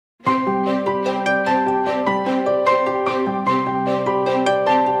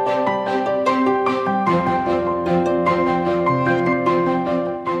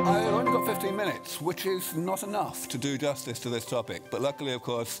not enough to do justice to this topic, but luckily, of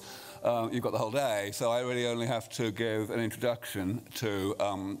course, you've got the whole day, so I really only have to give an introduction to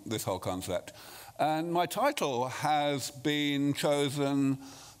this whole concept. And my title has been chosen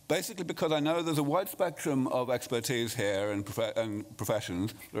basically because I know there's a wide spectrum of expertise here and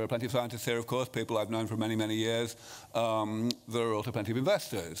professions. There are plenty of scientists here, of course, people I've known for many, many years. There are also plenty of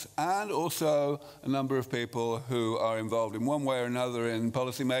investors, and also a number of people who are involved in one way or another in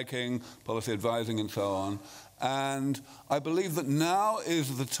policy making, policy advising, and so on. And I believe that now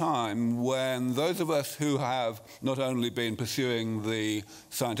is the time when those of us who have not only been pursuing the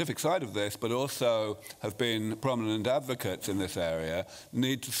scientific side of this, but also have been prominent advocates in this area,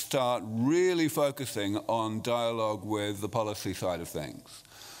 need to start really focusing on dialogue with the policy side of things.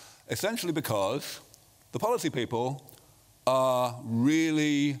 Essentially because the policy people are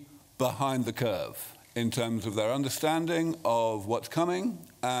really behind the curve in terms of their understanding of what's coming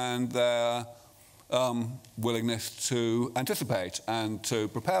and their willingness to anticipate and to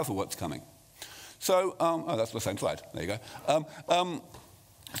prepare for what's coming. So, oh, that's the same slide. There you go.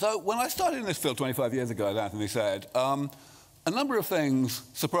 So when I started in this field 25 years ago, as Anthony said, a number of things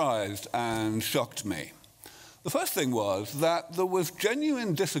surprised and shocked me. The first thing was that there was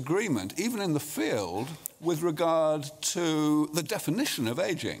genuine disagreement, even in the field, with regard to the definition of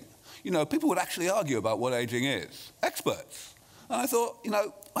aging. You know, people would actually argue about what aging is, experts. And I thought, you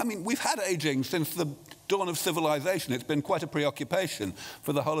know, I mean, we've had aging since the dawn of civilization. It's been quite a preoccupation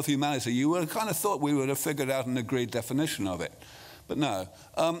for the whole of humanity. You would have kind of thought we would have figured out an agreed definition of it. But no.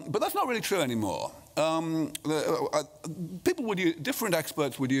 But that's not really true anymore. Different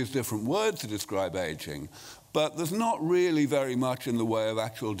experts would use different words to describe aging, but there's not really very much in the way of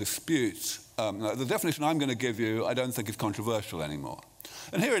actual dispute. The definition I'm going to give you, I don't think is controversial anymore.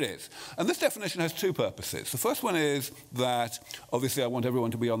 And here it is. And this definition has two purposes. The first one is that, obviously, I want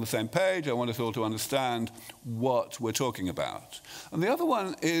everyone to be on the same page. I want us all to understand what we're talking about. And the other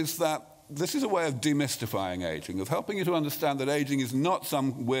one is that this is a way of demystifying aging, of helping you to understand that aging is not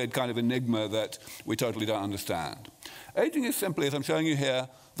some weird kind of enigma that we totally don't understand. Aging is simply, as I'm showing you here,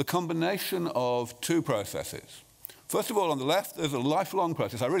 the combination of two processes. First of all, on the left, there's a lifelong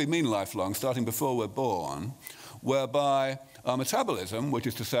process. I really mean lifelong, starting before we're born, whereby our metabolism, which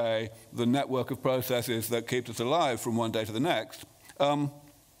is to say the network of processes that keeps us alive from one day to the next,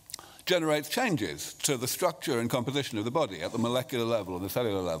 generates changes to the structure and composition of the body at the molecular level and the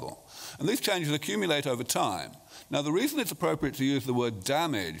cellular level. And these changes accumulate over time. Now, the reason it's appropriate to use the word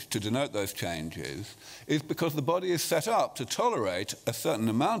damage to denote those changes is because the body is set up to tolerate a certain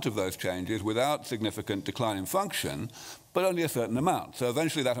amount of those changes without significant decline in function, but only a certain amount. So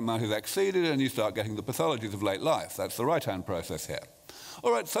eventually that amount is exceeded and you start getting the pathologies of late life. That's the right-hand process here.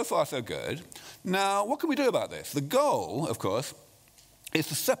 All right, so far so good. Now, what can we do about this? The goal, of course, is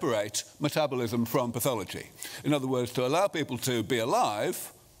to separate metabolism from pathology. In other words, to allow people to be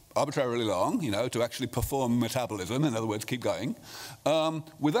alive arbitrarily long, you know, to actually perform metabolism, in other words, keep going,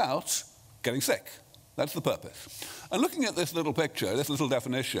 without getting sick. That's the purpose. And looking at this little picture, this little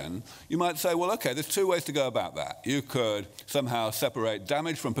definition, you might say, well, okay, there's two ways to go about that. You could somehow separate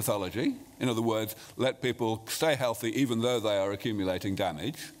damage from pathology, in other words, let people stay healthy even though they are accumulating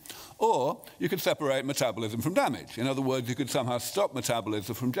damage. Or you could separate metabolism from damage. In other words, you could somehow stop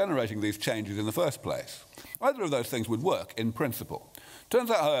metabolism from generating these changes in the first place. Either of those things would work in principle. Turns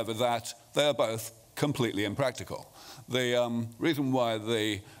out, however, that they are both completely impractical. The reason why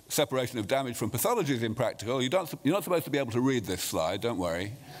the separation of damage from pathology is impractical, you're not supposed to be able to read this slide, don't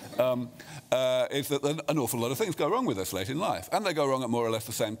worry, is that an awful lot of things go wrong with us late in life. And they go wrong at more or less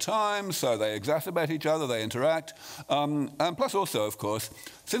the same time, so they exacerbate each other, they interact. And plus also, of course,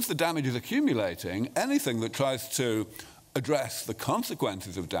 since the damage is accumulating, anything that tries to address the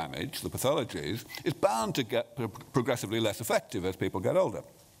consequences of damage, the pathologies, is bound to get progressively less effective as people get older.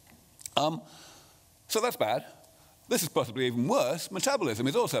 So that's bad. This is possibly even worse. Metabolism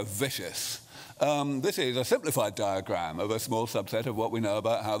is also vicious. This is a simplified diagram of a small subset of what we know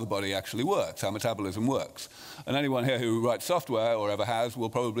about how the body actually works, how metabolism works. And anyone here who writes software or ever has will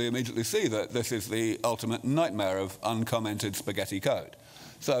probably immediately see that this is the ultimate nightmare of uncommented spaghetti code.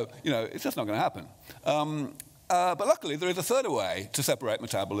 So, you know, it's just not going to happen. But luckily, there is a third way to separate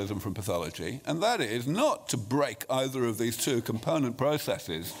metabolism from pathology, and that is not to break either of these two component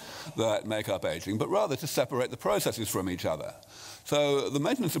processes that make up aging, but rather to separate the processes from each other. So the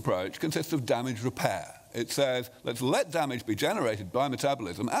maintenance approach consists of damage repair. It says, let's let damage be generated by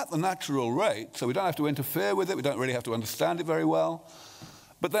metabolism at the natural rate, so we don't have to interfere with it, we don't really have to understand it very well.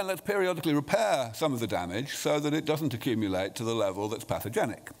 But then let's periodically repair some of the damage so that it doesn't accumulate to the level that's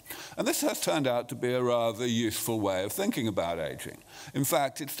pathogenic. And this has turned out to be a rather useful way of thinking about aging. In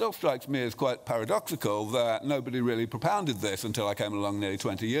fact, it still strikes me as quite paradoxical that nobody really propounded this until I came along nearly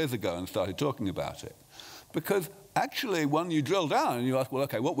 20 years ago and started talking about it. Because actually, when you drill down and you ask, well,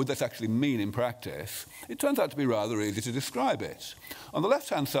 OK, what would this actually mean in practice? It turns out to be rather easy to describe it. On the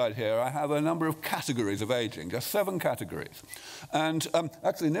left-hand side here, I have a number of categories of aging, just 7 categories. And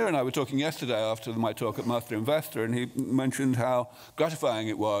actually, Neer and I were talking yesterday after my talk at Master Investor, and he mentioned how gratifying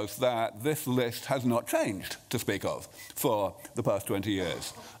it was that this list has not changed, to speak of, for the past 20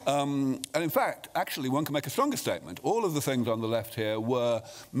 years. And in fact, actually, one can make a stronger statement. All of the things on the left here were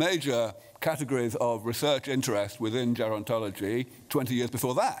major categories of research interest within gerontology 20 years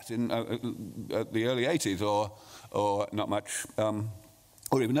before that, in the early 80s, or not much,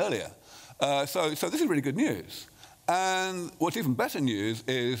 or even earlier. So this is really good news. And what's even better news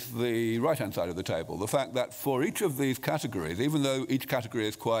is the right-hand side of the table, the fact that for each of these categories, even though each category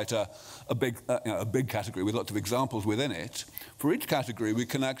is quite a big category with lots of examples within it, for each category we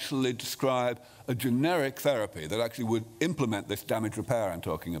can actually describe a generic therapy that actually would implement this damage repair I'm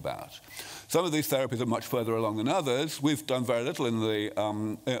talking about. Some of these therapies are much further along than others. We've done very little in the,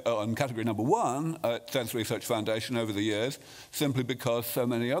 on category number 1 at Sens Research Foundation over the years, simply because so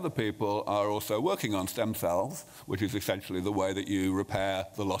many other people are also working on stem cells, which is essentially the way that you repair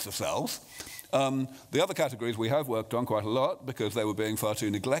the loss of cells. The other categories we have worked on quite a lot because they were being far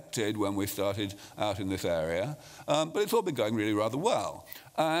too neglected when we started out in this area. But it's all been going really rather well.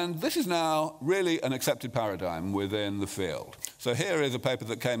 And this is now really an accepted paradigm within the field. So here is a paper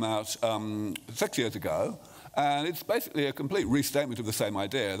that came out 6 years ago. And it's basically a complete restatement of the same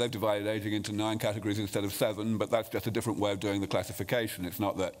idea. They've divided aging into 9 categories instead of 7, but that's just a different way of doing the classification. It's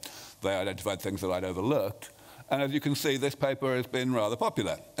not that they identified things that I'd overlooked. And as you can see, this paper has been rather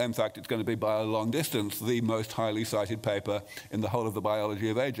popular. In fact, it's going to be by a long distance the most highly cited paper in the whole of the biology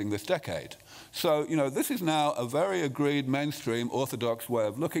of aging this decade. So, you know, this is now a very agreed, mainstream, orthodox way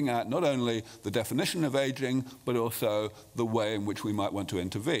of looking at not only the definition of aging, but also the way in which we might want to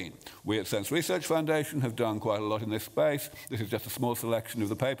intervene. We at Sens Research Foundation have done quite a lot in this space. This is just a small selection of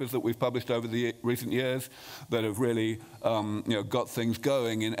the papers that we've published over the recent years that have really got things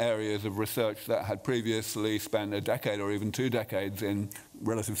going in areas of research that had previously spent a decade or even 2 decades in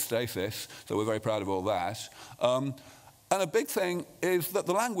relative stasis. So we're very proud of all that. And a big thing is that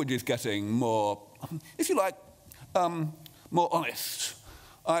the language is getting more, if you like, more honest.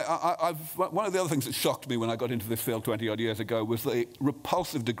 One of the other things that shocked me when I got into this field 20-odd years ago was the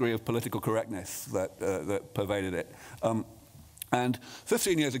repulsive degree of political correctness that pervaded it. And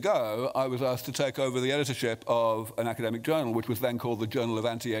 15 years ago, I was asked to take over the editorship of an academic journal, which was then called the Journal of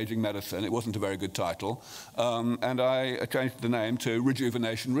Anti-Aging Medicine. It wasn't a very good title. And I changed the name to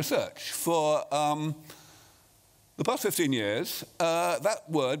Rejuvenation Research. For the past 15 years, that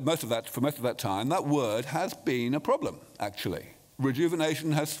word, for most of that time, that word has been a problem, actually.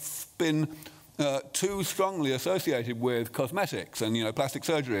 Rejuvenation has been too strongly associated with cosmetics and plastic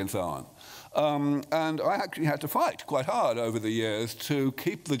surgery and so on. And I actually had to fight quite hard over the years to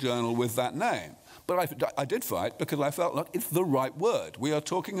keep the journal with that name. But I did fight because I felt like it's the right word. We are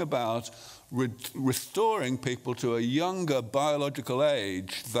talking about restoring people to a younger biological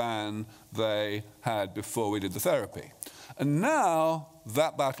age than they had before we did the therapy. And now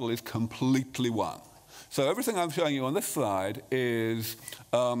that battle is completely won. So everything I'm showing you on this slide is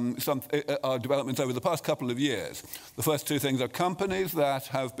are developments over the past couple of years. The first 2 things are companies that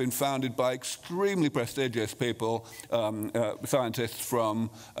have been founded by extremely prestigious people, scientists from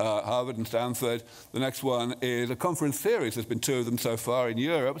Harvard and Stanford. The next one is a conference series. There's been 2 of them so far in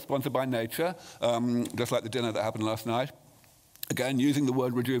Europe, sponsored by Nature, just like the dinner that happened last night. Again, using the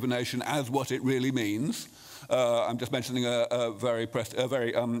word rejuvenation as what it really means. I'm just mentioning a very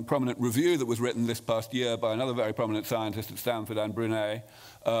prominent review that was written this past year by another very prominent scientist at Stanford, Anne Brunet,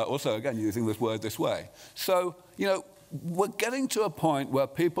 also, again, using this word this way. So, we're getting to a point where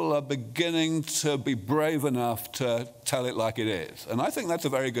people are beginning to be brave enough to tell it like it is. And I think that's a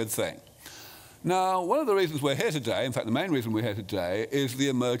very good thing. Now, one of the reasons we're here today, in fact, the main reason we're here today, is the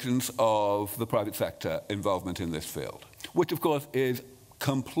emergence of the private sector involvement in this field, which, of course, is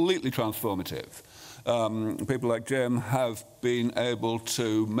completely transformative. People like Jim have been able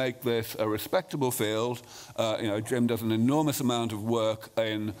to make this a respectable field. Jim does an enormous amount of work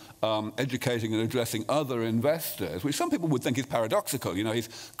in educating and addressing other investors, which some people would think is paradoxical.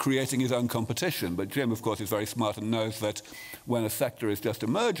 He's creating his own competition. But Jim, of course, is very smart and knows that when a sector is just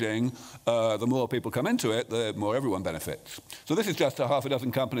emerging, the more people come into it, the more everyone benefits. So this is just a half a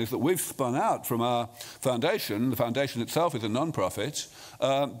dozen companies that we've spun out from our foundation. The foundation itself is a non-profit,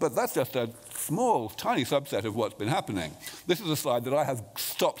 but that's just a small, tiny subset of what's been happening. This is a slide that I have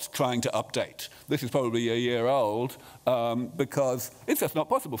stopped trying to update. This is probably a year old because it's just not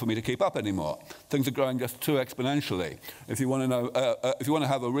possible for me to keep up anymore. Things are growing just too exponentially. If you want to know, if you want to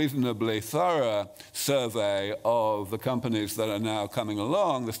have a reasonably thorough survey of the companies that are now coming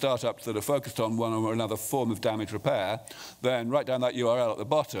along, the startups that are focused on one or another form of damage repair, then write down that URL at the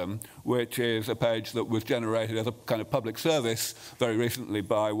bottom, which is a page that was generated as a kind of public service very recently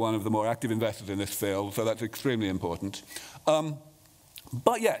by one of the more active investors in this field, so that's extremely important.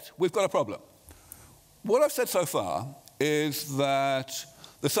 But yet, we've got a problem. What I've said so far is that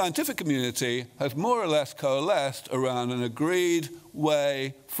the scientific community has more or less coalesced around an agreed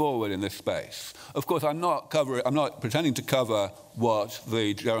way forward in this space. Of course, I'm not pretending to cover what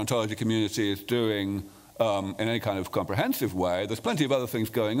the gerontology community is doing in any kind of comprehensive way. There's plenty of other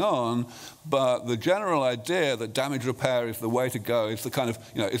things going on, but the general idea that damage repair is the way to go is the kind of,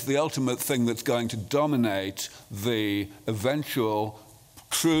 it's the ultimate thing that's going to dominate the eventual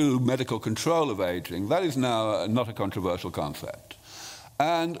true medical control of aging. That is now not a controversial concept.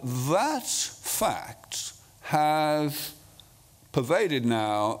 And that fact has pervaded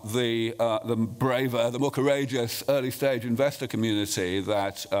now the braver, the more courageous early-stage investor community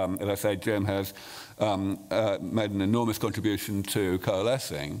that, as I say, Jim has made an enormous contribution to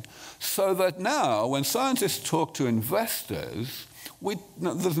coalescing, so that now when scientists talk to investors,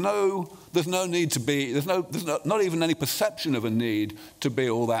 there's not even any perception of a need to be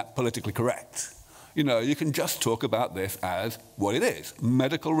all that politically correct. You can just talk about this as what it is,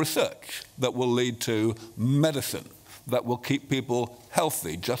 medical research that will lead to medicine, that will keep people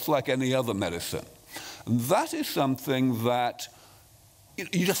healthy, just like any other medicine. And that is something that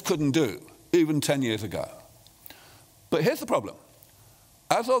you just couldn't do, even 10 years ago. But here's the problem.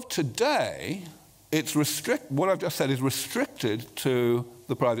 As of today, what I've just said is restricted to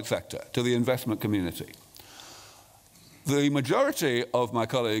the private sector, to the investment community. The majority of my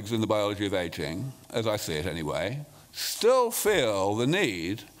colleagues in the biology of aging, as I see it anyway, still feel the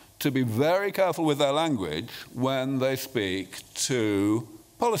need to be very careful with their language when they speak to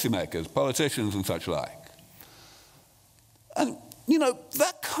policymakers, politicians and such like. And,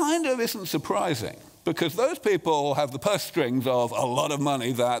 that kind of isn't surprising, because those people have the purse strings of a lot of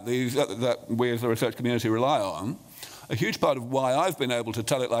money that we as the research community rely on. A huge part of why I've been able to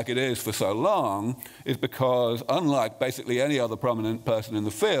tell it like it is for so long is because, unlike basically any other prominent person in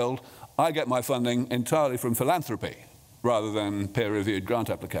the field, I get my funding entirely from philanthropy rather than peer-reviewed grant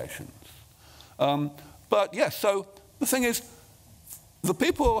applications. But yes, so the thing is, the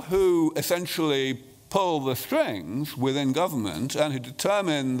people who essentially pull the strings within government and who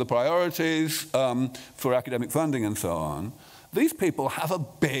determine the priorities for academic funding and so on, these people have a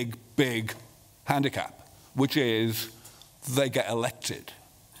big, big handicap, which is they get elected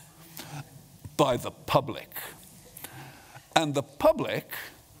by the public. And the public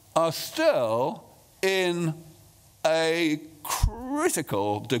are still in a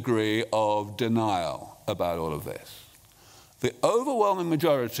critical degree of denial about all of this. The overwhelming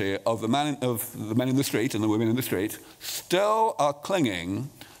majority of the men in the street and the women in the street still are clinging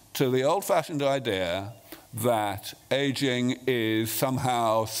to the old-fashioned idea that aging is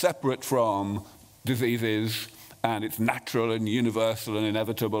somehow separate from diseases and it's natural and universal and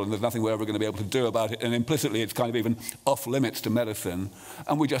inevitable and there's nothing we're ever going to be able to do about it, and implicitly it's kind of even off-limits to medicine,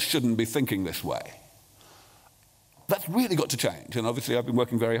 and we just shouldn't be thinking this way. That's really got to change, and obviously I've been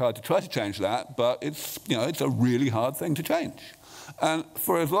working very hard to try to change that, but it's a really hard thing to change. And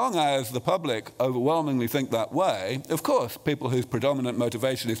for as long as the public overwhelmingly think that way, of course, people whose predominant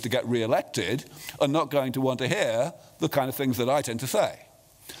motivation is to get re-elected are not going to want to hear the kind of things that I tend to say.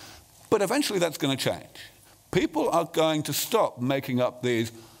 But eventually that's going to change. People are going to stop making up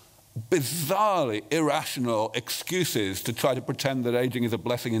these bizarrely irrational excuses to try to pretend that aging is a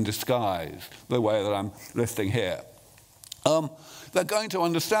blessing in disguise, the way that I'm listing here. They're going to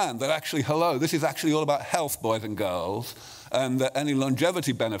understand that actually, this is actually all about health, boys and girls, and that any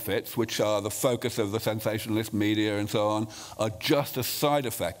longevity benefits, which are the focus of the sensationalist media and so on, are just a side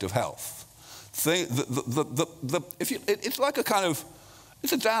effect of health. It's like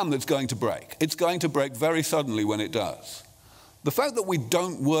it's a dam that's going to break. It's going to break very suddenly when it does. The fact that we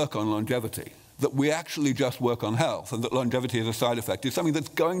don't work on longevity, that we actually just work on health and that longevity is a side effect is something that's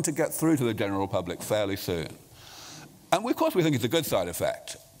going to get through to the general public fairly soon. And of course we think it's a good side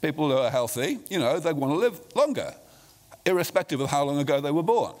effect. People who are healthy, you know, they want to live longer, irrespective of how long ago they were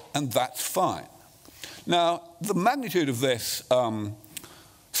born, and that's fine. Now, the magnitude of this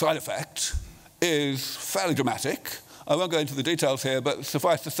side effect is fairly dramatic. I won't go into the details here, but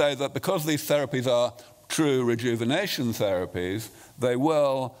suffice to say that because these therapies are true rejuvenation therapies, they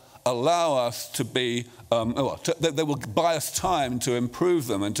will allow us to be, they will buy us time to improve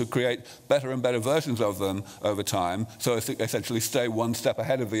them and to create better and better versions of them over time, so essentially stay one step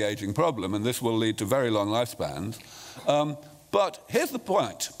ahead of the aging problem, and this will lead to very long lifespans. But here's the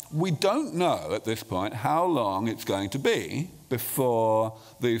point. We don't know at this point how long it's going to be before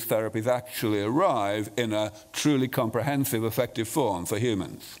these therapies actually arrive in a truly comprehensive, effective form for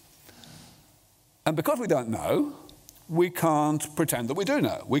humans. And because we don't know, we can't pretend that we do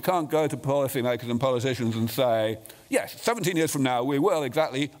know. We can't go to policymakers and politicians and say, yes, 17 years from now, we will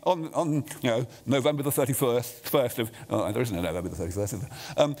exactly, on November the 31st of, there isn't a November the 31st, is there?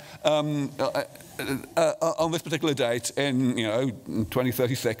 On this particular date in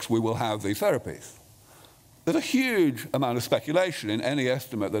 2036, we will have these therapies. There's a huge amount of speculation in any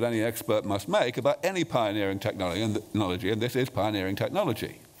estimate that any expert must make about any pioneering technology, and this is pioneering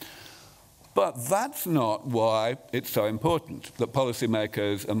technology. But that's not why it's so important that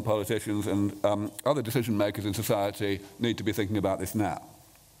policymakers and politicians and other decision makers in society need to be thinking about this now.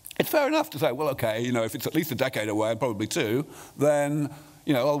 It's fair enough to say, well, okay, if it's at least a decade away, and probably 2, then,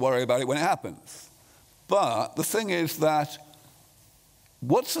 I'll worry about it when it happens. But the thing is that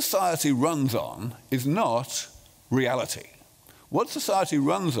what society runs on is not reality. What society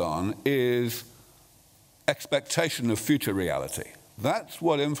runs on is expectation of future reality. That's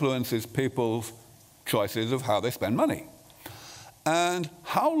what influences people's choices of how they spend money. And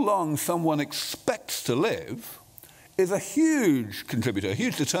how long someone expects to live is a huge contributor, a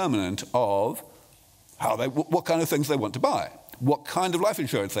huge determinant of what kind of things they want to buy, what kind of life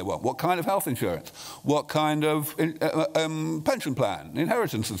insurance they want, what kind of health insurance, what kind of pension plan,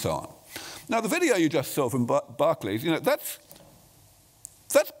 inheritance, and so on. Now, the video you just saw from Barclays, that's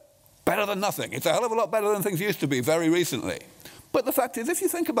better than nothing. It's a hell of a lot better than things used to be very recently. But the fact is, if you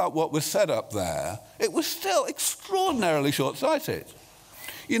think about what was set up there, it was still extraordinarily short-sighted.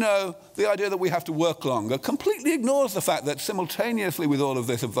 The idea that we have to work longer completely ignores the fact that simultaneously with all of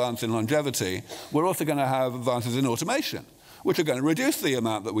this advance in longevity, we're also going to have advances in automation, which are going to reduce the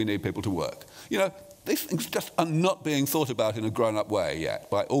amount that we need people to work. These things just are not being thought about in a grown-up way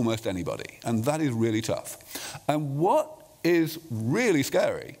yet by almost anybody, and that is really tough. And what is really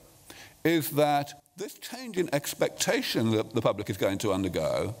scary is that this change in expectation that the public is going to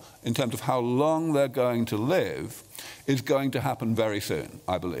undergo in terms of how long they're going to live is going to happen very soon,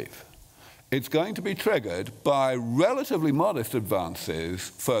 I believe. It's going to be triggered by relatively modest advances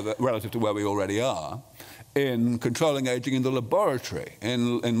further relative to where we already are in controlling aging in the laboratory,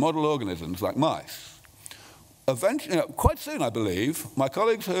 in model organisms like mice. Eventually, quite soon, I believe, my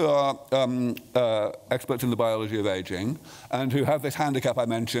colleagues who are experts in the biology of aging and who have this handicap I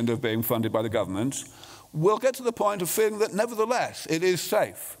mentioned of being funded by the government will get to the point of feeling that nevertheless it is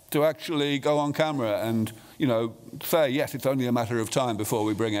safe to actually go on camera and say, yes, it's only a matter of time before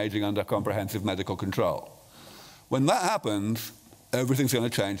we bring aging under comprehensive medical control. When that happens, everything's going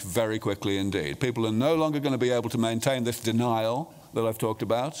to change very quickly indeed. People are no longer going to be able to maintain this denial that I've talked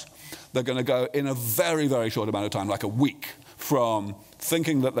about. They're going to go in a very, very short amount of time, like a week, from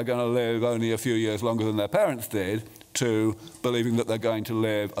thinking that they're going to live only a few years longer than their parents did to believing that they're going to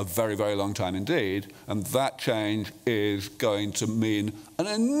live a very, very long time indeed. And that change is going to mean an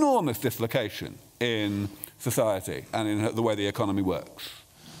enormous dislocation in society and in the way the economy works.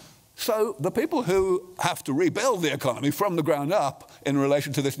 So the people who have to rebuild the economy from the ground up in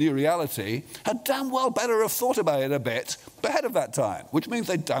relation to this new reality had damn well better have thought about it a bit ahead of that time, which means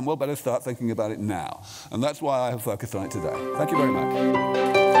they damn well better start thinking about it now. And that's why I have focused on it today. Thank you very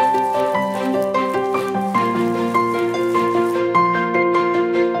much.